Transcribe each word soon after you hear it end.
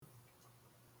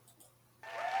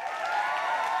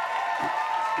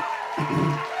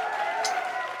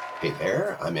Hey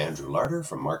there, I'm Andrew Larder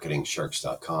from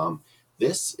MarketingSharks.com.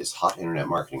 This is Hot Internet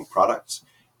Marketing Products,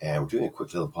 and we're doing a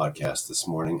quick little podcast this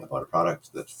morning about a product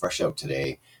that's fresh out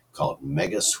today called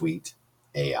MegaSuite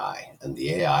AI. And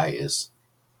the AI is,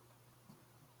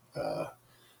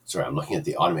 I'm looking at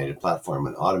the automated platform,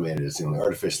 and automated is the only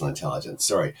artificial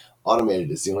intelligence. Automated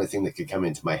is the only thing that could come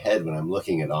into my head when I'm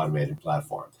looking at automated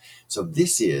platform. So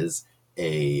this is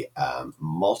a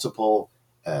multiple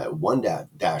one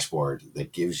dashboard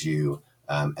that gives you,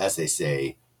 as they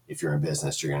say, if you're in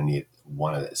business, you're going to need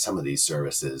some of these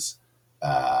services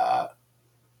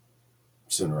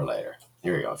sooner or later.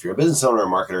 Here we go. If you're a business owner or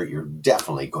marketer, you're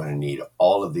definitely going to need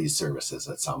all of these services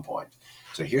at some point.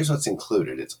 So here's what's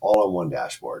included. It's all on one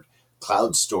dashboard.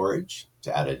 Cloud storage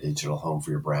to add a digital home for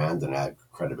your brand and add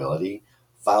credibility.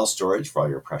 File storage for all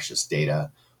your precious data.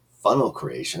 Funnel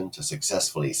creation to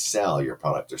successfully sell your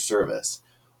product or service.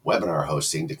 Webinar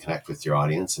hosting to connect with your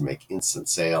audience and make instant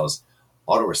sales.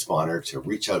 Autoresponder to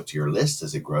reach out to your list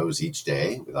as it grows each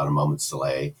day without a moment's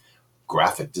delay.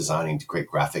 Graphic designing to create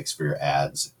graphics for your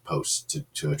ads, posts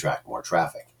to attract more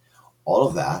traffic. All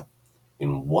of that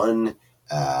in one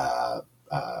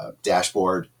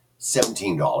dashboard,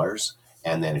 $17.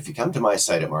 And then if you come to my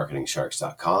site at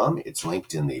MarketingSharks.com, it's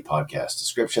linked in the podcast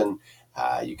description.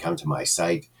 You come to my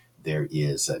site, there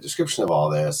is a description of all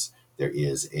this. There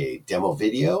is a demo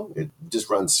video. It just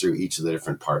runs through each of the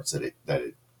different parts that it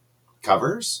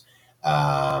covers.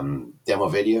 Demo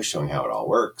video showing how it all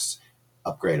works.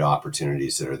 Upgrade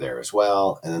opportunities that are there as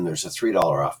well. And then there's a $3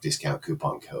 off discount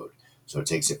coupon code. So it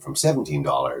takes it from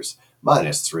 $17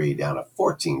 minus $3 down to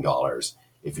 $14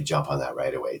 if you jump on that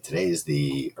right away. Today is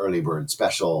the early bird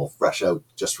special, fresh out,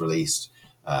 just released.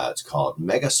 It's called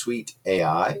MegaSuite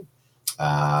AI.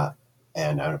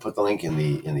 And I'm going to put the link in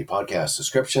the podcast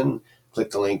description.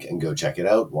 Click the link and go check it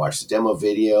out. Watch the demo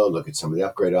video, look at some of the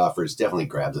upgrade offers. Definitely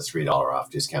grab the $3 off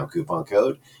discount coupon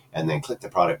code, and then click the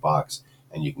product box,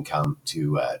 and you can come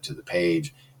to the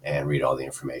page and read all the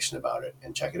information about it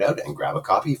and check it out and grab a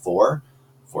copy for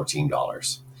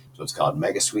 $14. So it's called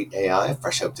MegaSuite AI,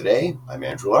 fresh out today. I'm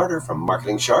Andrew Larder from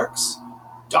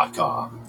MarketingSharks.com.